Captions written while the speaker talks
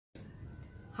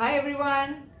Hi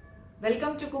everyone,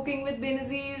 welcome to cooking with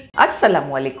Benazir.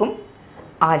 अस्सलामुअलैकुम।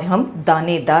 आज हम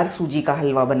दानेदार सूजी का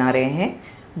हलवा बना रहे हैं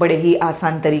बड़े ही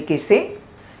आसान तरीके से।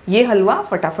 ये हलवा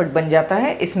फटाफट बन जाता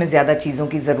है, इसमें ज़्यादा चीज़ों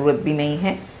की ज़रूरत भी नहीं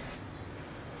है।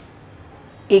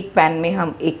 एक पैन में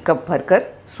हम 1 कप भरकर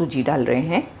सूजी डाल रहे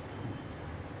हैं।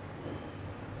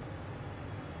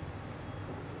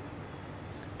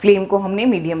 फ्लेम को हमने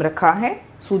मीडियम रखा है।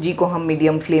 सूजी को हम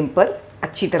मीडियम फ्लेम पर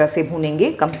अच्छी तरह से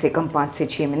भूनेंगे, कम से कम 5 से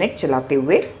 6 मिनट चलाते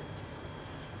हुए।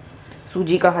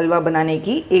 सूजी का हलवा बनाने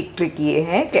की एक ट्रिक ये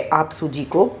है कि आप सूजी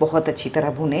को बहुत अच्छी तरह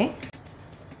भुनें।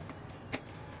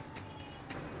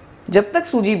 जब तक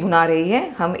सूजी भुना रही है,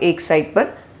 हम एक साइड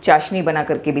पर चाशनी बना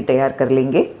करके भी तैयार कर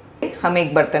लेंगे। हम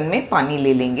एक बर्तन में पानी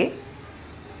ले लेंगे।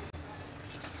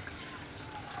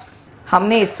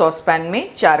 हमने इस सॉस पैन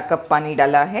में 4 कप पानी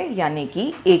डाला है, यानी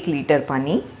कि 1 लीटर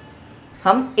पानी।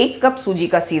 हम 1 कप सूजी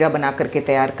का सीरा बना करके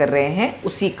तैयार कर रहे हैं,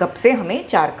 उसी कप से हमें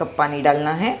 4 कप पानी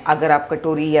डालना है। अगर आप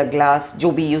कटोरी या ग्लास जो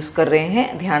भी यूज़ कर रहे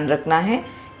हैं, ध्यान रखना है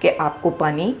कि आपको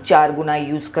पानी 4 गुना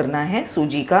यूज़ करना है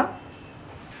सूजी का।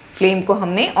 फ्लेम को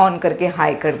हमने ऑन करके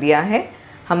हाई कर दिया है।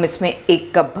 हम इसमें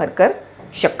 1 कप भरकर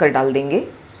शक्कर डाल देंगे।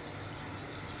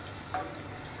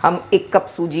 हम 1 कप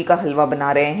सूजी का हलवा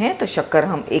बना रहे हैं तो शक्कर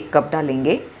हम 1 कप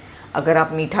डालेंगे। अगर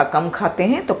आप मीठा कम खाते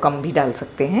हैं तो कम भी डाल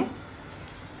सकते हैं।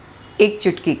 1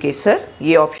 चुटकी केसर,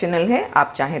 ये ऑप्शनल है,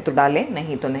 आप चाहें तो डालें,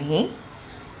 नहीं तो नहीं।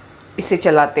 इसे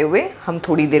चलाते हुए हम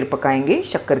थोड़ी देर पकाएंगे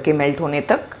शक्कर के मेल्ट होने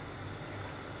तक।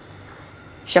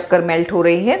 शक्कर मेल्ट हो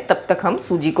रही है, तब तक हम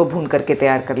सूजी को भून करके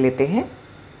तैयार कर लेते हैं।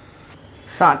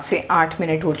 7 से 8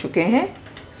 मिनट हो चुके हैं।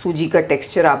 सूजी का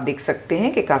टेक्सचर आप देख सकते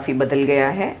हैं कि काफ़ी बदल गया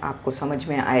है। आपको समझ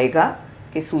में आएगा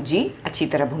कि सूजी अच्छी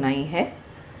तरह भुनाई है।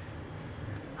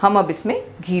 हम अब इसमें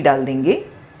घी डाल देंगे।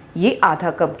 ये आधा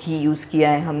कप घी यूज़ किया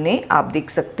है हमने। आप देख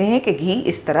सकते हैं कि घी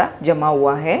इस तरह जमा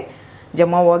हुआ है।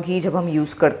 जमा हुआ घी जब हम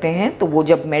यूज़ करते हैं तो वो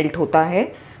जब मेल्ट होता है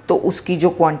तो उसकी जो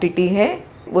क्वांटिटी है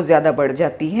वो ज़्यादा बढ़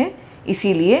जाती है,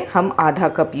 इसीलिए हम आधा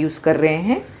कप यूज़ कर रहे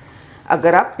हैं।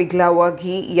 अगर आप पिघला हुआ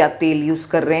घी या तेल यूज़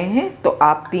कर रहे हैं तो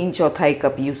आप 3/4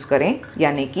 कप यूज़ करें,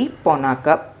 यानी कि पौना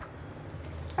कप।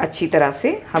 अच्छी तरह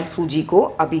से हम सूजी को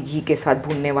अभी घी के साथ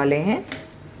भूनने वाले हैं।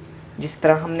 जिस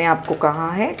तरह हमने आपको कहा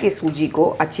है कि सूजी को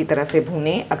अच्छी तरह से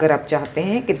भूनें अगर आप चाहते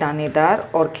हैं कि दानेदार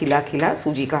और खिला खिला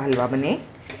सूजी का हलवा बने।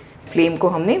 फ्लेम को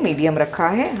हमने मीडियम रखा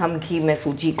है। हम घी में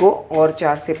सूजी को और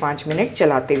 4 से 5 मिनट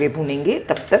चलाते हुए भूनेंगे,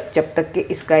 तब तक जब तक कि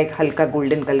इसका एक हल्का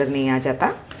गोल्डन कलर नहीं आ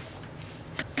जाता।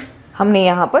 हमने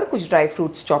यहाँ पर कुछ ड्राई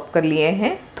फ्रूट्स चॉप कर लिए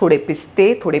हैं, थोड़े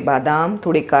पिस्ते, थोड़े बादाम,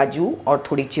 थोड़े काजू और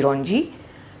थोड़ी चिरौंजी।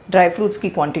 ड्राई फ्रूट्स की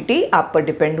क्वांटिटी आप पर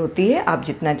डिपेंड होती है, आप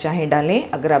जितना चाहें डालें।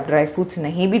 अगर आप ड्राई फ्रूट्स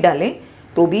नहीं भी डालें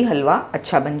तो भी हलवा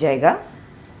अच्छा बन जाएगा।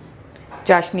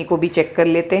 चाशनी को भी चेक कर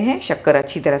लेते हैं। शक्कर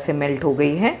अच्छी तरह से मेल्ट हो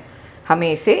गई है।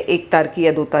 हमें इसे 1 तार की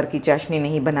या 2 तार की चाशनी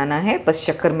नहीं बनाना है, बस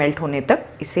शक्कर मेल्ट होने तक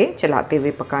इसे चलाते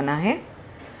हुए पकाना है।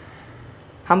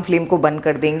 हम फ्लेम को बंद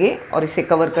कर देंगे और इसे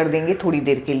कवर कर देंगे थोड़ी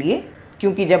देर के लिए,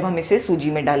 क्योंकि जब हम इसे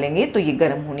सूजी में डालेंगे तो ये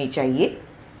गर्म होनी चाहिए।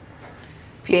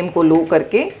 फ्लेम को लो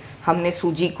करके हमने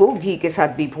सूजी को घी के साथ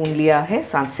भी भून लिया है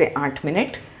 7 से 8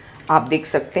 मिनट। आप देख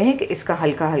सकते हैं कि इसका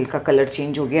हल्का हल्का कलर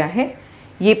चेंज हो गया है।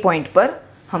 ये पॉइंट पर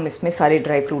हम इसमें सारे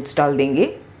ड्राई फ्रूट्स डाल देंगे,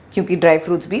 क्योंकि ड्राई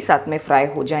फ्रूट्स भी साथ में फ्राई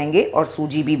हो जाएंगे और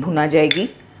सूजी भी भुना जाएगी।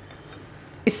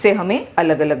 इससे हमें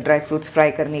अलग अलग ड्राई फ्रूट्स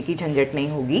फ्राई करने की झंझट नहीं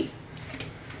होगी।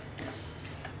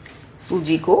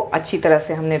 सूजी को अच्छी तरह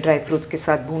से हमने ड्राई फ्रूट्स के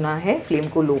साथ भुना है, फ्लेम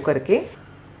को लो करके।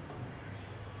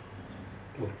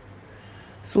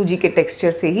 सूजी के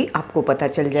टेक्सचर से ही आपको पता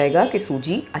चल जाएगा कि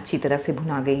सूजी अच्छी तरह से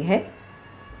भुना गई है।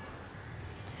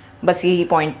 बस यही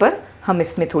पॉइंट पर हम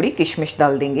इसमें थोड़ी किशमिश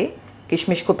डाल देंगे।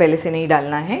 किशमिश को पहले से नहीं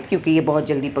डालना है, क्योंकि ये बहुत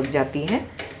जल्दी पक जाती हैं।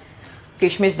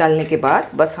 किशमिश डालने के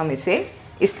बाद बस हम इसे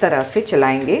इस तरह से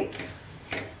चलाएंगे।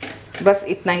 बस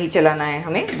इतना ही चलाना है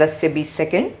हमें, 10 से 20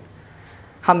 सेकेंड।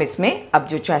 हम इसमें अब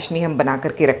जो चाशनी हम बना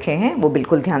करके रखे हैं वो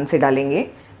बिल्कुल ध्यान से डालेंगे।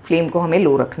 फ्लेम को हमें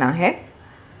लो रखना है।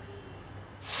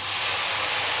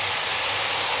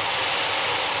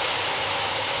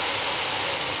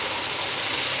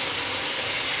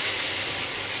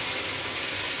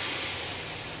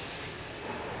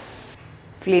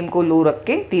 फ्लेम को लो रख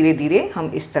के धीरे धीरे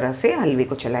हम इस तरह से हलवे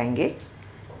को चलाएंगे।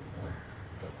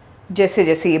 जैसे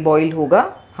जैसे ये बॉईल होगा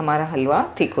हमारा हलवा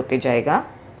थिक होते जाएगा।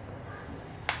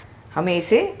 हमें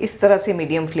इसे इस तरह से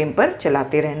मीडियम फ्लेम पर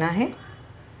चलाते रहना है।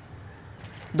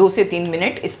 2 से 3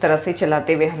 मिनट इस तरह से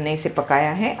चलाते हुए हमने इसे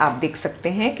पकाया है। आप देख सकते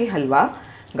हैं कि हलवा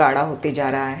गाढ़ा होते जा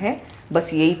रहा है। बस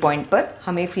यही पॉइंट पर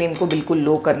हमें फ्लेम को बिल्कुल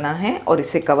लो करना है और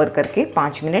इसे कवर करके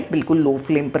 5 मिनट बिल्कुल लो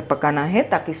फ्लेम पर पकाना है,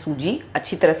 ताकि सूजी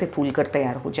अच्छी तरह से फूल कर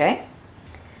तैयार हो जाए।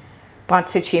 5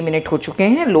 से 6 मिनट हो चुके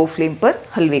हैं लो फ्लेम पर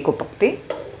हलवे को पकते।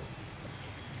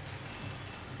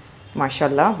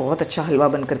 माशाल्लाह बहुत अच्छा हलवा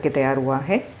बन करके तैयार हुआ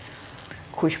है।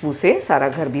 खुशबू से सारा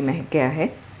घर भी महक गया है।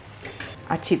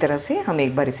 अच्छी तरह से हम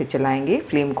एक बार इसे चलाएंगे,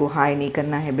 फ्लेम को हाई नहीं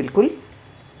करना है बिल्कुल।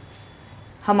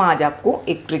 हम आज आपको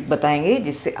एक ट्रिक बताएंगे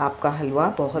जिससे आपका हलवा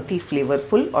बहुत ही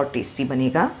फ्लेवरफुल और टेस्टी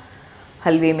बनेगा।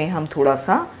 हलवे में हम थोड़ा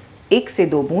सा 1 से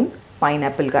 2 बूंद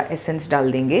पाइनएप्पल का एसेंस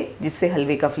डाल देंगे, जिससे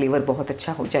हलवे का फ्लेवर बहुत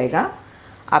अच्छा हो जाएगा।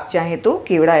 आप चाहें तो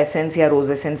केवड़ा एसेंस या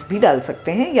रोज़ एसेंस भी डाल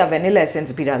सकते हैं या वेनिला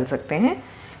एसेंस भी डाल सकते हैं,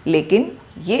 लेकिन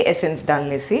ये एसेंस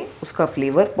डालने से उसका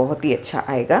फ्लेवर बहुत ही अच्छा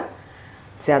आएगा।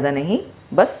 ज़्यादा नहीं,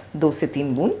 बस 2 से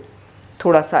 3 बूंद।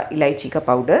 थोड़ा सा इलायची का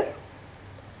पाउडर,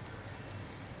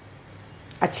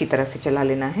 अच्छी तरह से चला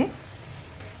लेना है।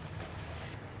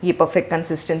 ये परफेक्ट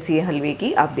कंसिस्टेंसी है हलवे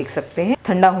की, आप देख सकते हैं।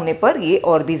 ठंडा होने पर ये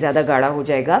और भी ज़्यादा गाढ़ा हो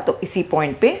जाएगा, तो इसी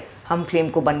पॉइंट पे हम फ्लेम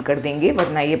को बंद कर देंगे,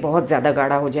 वरना ये बहुत ज़्यादा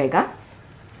गाढ़ा हो जाएगा।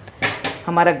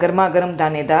 हमारा गर्मा गर्म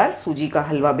दानेदार सूजी का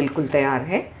हलवा बिल्कुल तैयार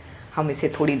है। हम इसे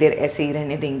थोड़ी देर ऐसे ही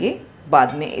रहने देंगे,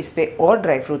 बाद में इस पर और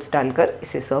ड्राई फ्रूट्स डालकर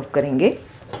इसे सर्व करेंगे।